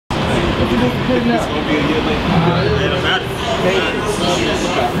you do for Krit now? It's gonna be a year later. It don't matter.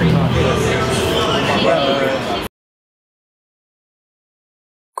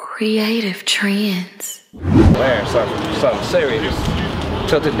 Creative trends. Wearing something serious.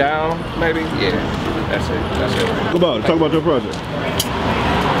 Tilt it down, maybe? Yeah, that's it. That's it. Talk about your project.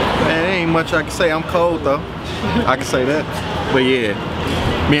 Man, there ain't much I can say. I'm cold though. I can say that. But yeah,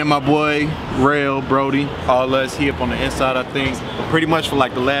 me and my boy, Rail, Brody, all us, he up on the inside of things. Pretty much for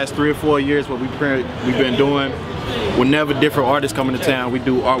like the last 3 or 4 years, what we've been doing. Whenever different artists come into town, we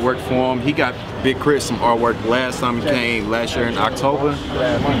do artwork for him. He got Big Krit some artwork last time he came, last year in October.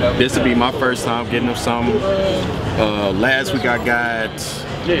 This will be my first time getting him some. Last week I got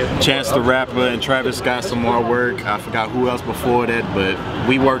Chance the Rapper and Travis got some artwork. I forgot who else before that, but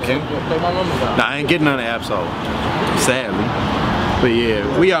we working. Now I ain't getting none of Absol, sadly. But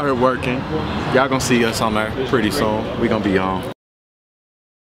yeah, we out here working. Y'all gonna see us on there pretty soon. We gonna be on.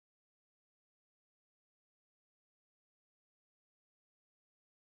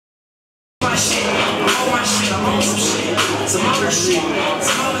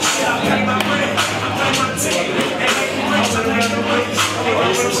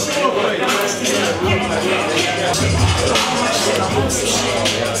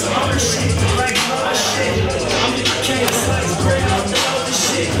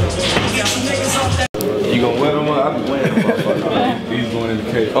 You gonna wear them up? I be wearing them motherfuckers. He's going in the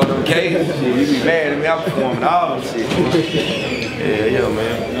cage. Oh, them cages? Shit, you be mad at me. I'm performing all them shit. Yeah,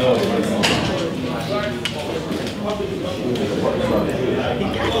 man.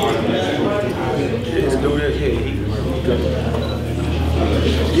 Let's do this.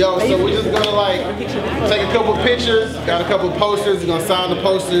 Yo, so we're just gonna like take a couple pictures, got a couple posters, we're gonna sign the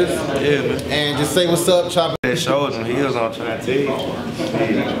posters. Yeah, man. And just say what's up, chop it. That shoulders and heels on, trying to tell you.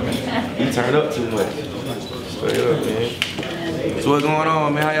 He turned up too much. Straight up, man. So what's going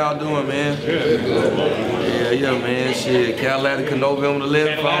on, man? How y'all doing, man? Yeah, man. Shit, Cadillac November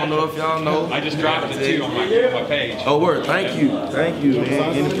 11th. I don't know if y'all know. I just dropped it too on my page. Oh, word. Thank you,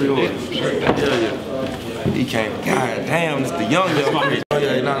 man. In the pre-order. Yeah. He came. God damn, it's the young Krit. Oh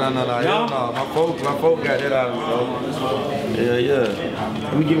yeah, no. My folk got that out of me, though. Yeah.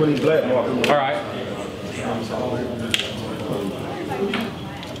 Let me get one of these black markers. All right.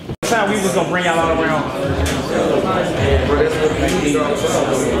 Time we was gonna bring y'all all around.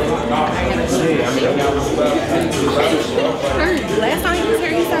 Last time you was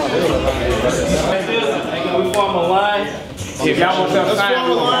here, you said We form a line. If y'all want to sign,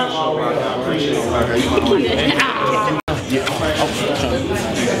 we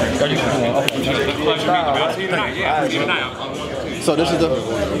So this is the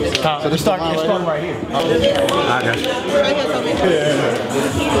so it's starting right here. I got you.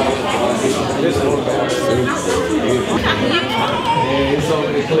 It's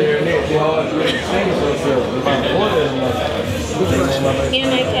over the clarinet.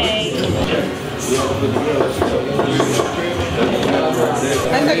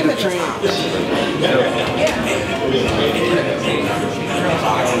 Let's take a picture.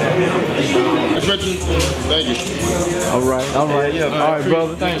 Thank you. All right. All right,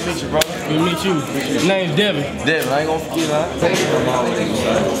 brother. Thanks. Meet you, brother. Meet you. His name's Devin. I ain't gonna forget that.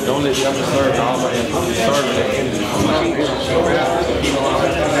 Don't let the other serve all my serving that energy.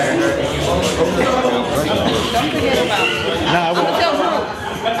 Don't forget about it. Nah, I'm gonna tell Drew.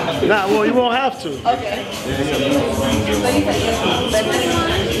 nah, well, you won't have to. Okay. So you said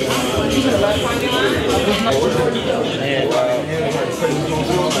you should have left on your line?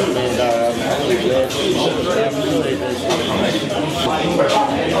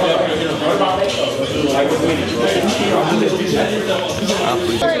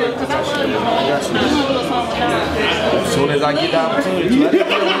 As soon as I get the opportunity, let it go.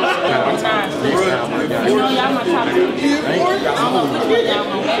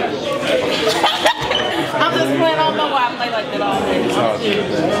 I'm just playing. I don't know why I play like that all day.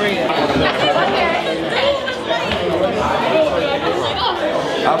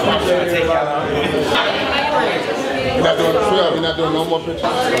 You're not doing no more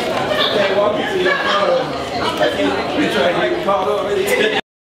pictures?